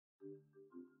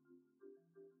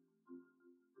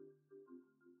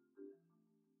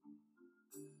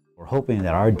We're hoping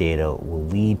that our data will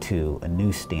lead to a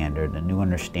new standard, a new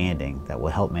understanding that will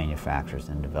help manufacturers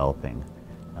in developing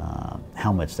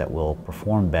helmets that will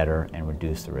perform better and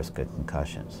reduce the risk of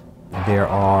concussions. There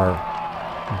are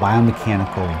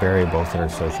biomechanical variables that are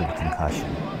associated with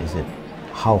concussion. Is it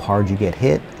how hard you get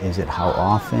hit? Is it how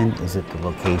often? Is it the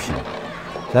location?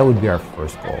 So that would be our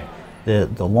first goal.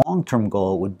 The long-term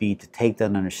goal would be to take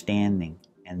that understanding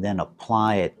and then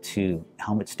apply it to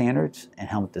helmet standards and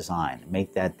helmet design.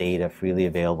 Make that data freely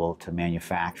available to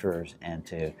manufacturers and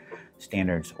to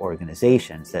standards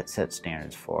organizations that set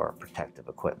standards for protective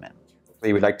equipment.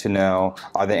 We would like to know,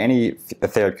 are there any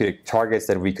therapeutic targets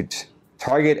that we could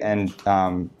target and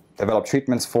develop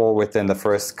treatments for within the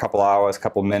first couple hours,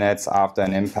 couple minutes after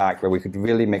an impact, where we could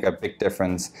really make a big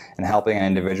difference in helping an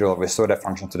individual restore their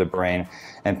function to the brain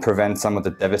and prevent some of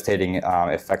the devastating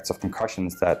effects of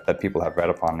concussions that people have read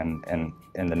upon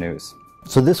in the news.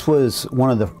 So this was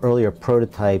one of the earlier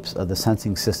prototypes of the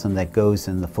sensing system that goes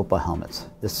in the football helmets.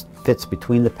 This fits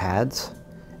between the pads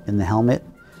in the helmet,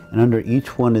 and under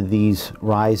each one of these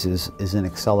rises is an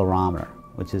accelerometer,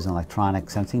 which is an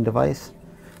electronic sensing device,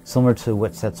 similar to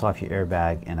what sets off your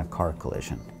airbag in a car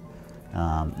collision.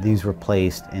 These were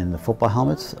placed in the football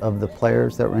helmets of the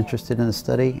players that were interested in the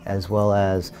study, as well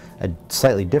as a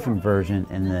slightly different version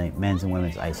in the men's and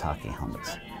women's ice hockey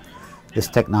helmets. This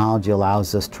technology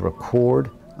allows us to record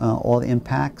all the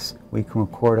impacts. We can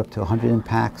record up to 100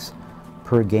 impacts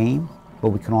per game, but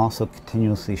we can also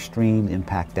continuously stream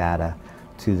impact data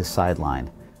to the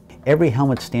sideline. Every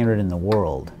helmet standard in the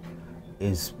world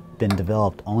has been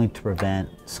developed only to prevent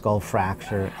skull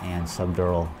fracture and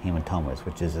subdural hematomas,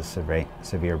 which is a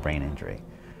severe brain injury.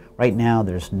 Right now,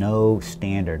 there's no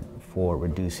standard for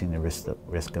reducing the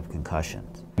risk of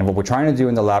concussions. And what we're trying to do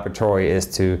in the laboratory is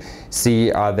to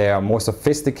see, are there more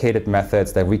sophisticated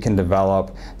methods that we can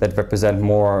develop that represent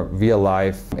more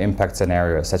real-life impact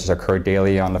scenarios, such as occur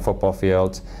daily on the football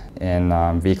field, in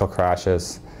vehicle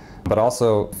crashes, but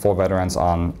also for veterans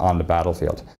on the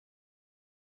battlefield.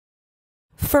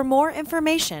 For more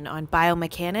information on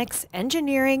biomechanics,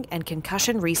 engineering, and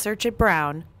concussion research at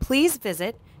Brown, please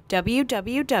visit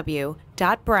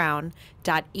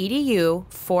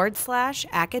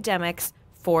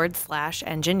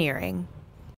www.brown.edu/academics/engineering.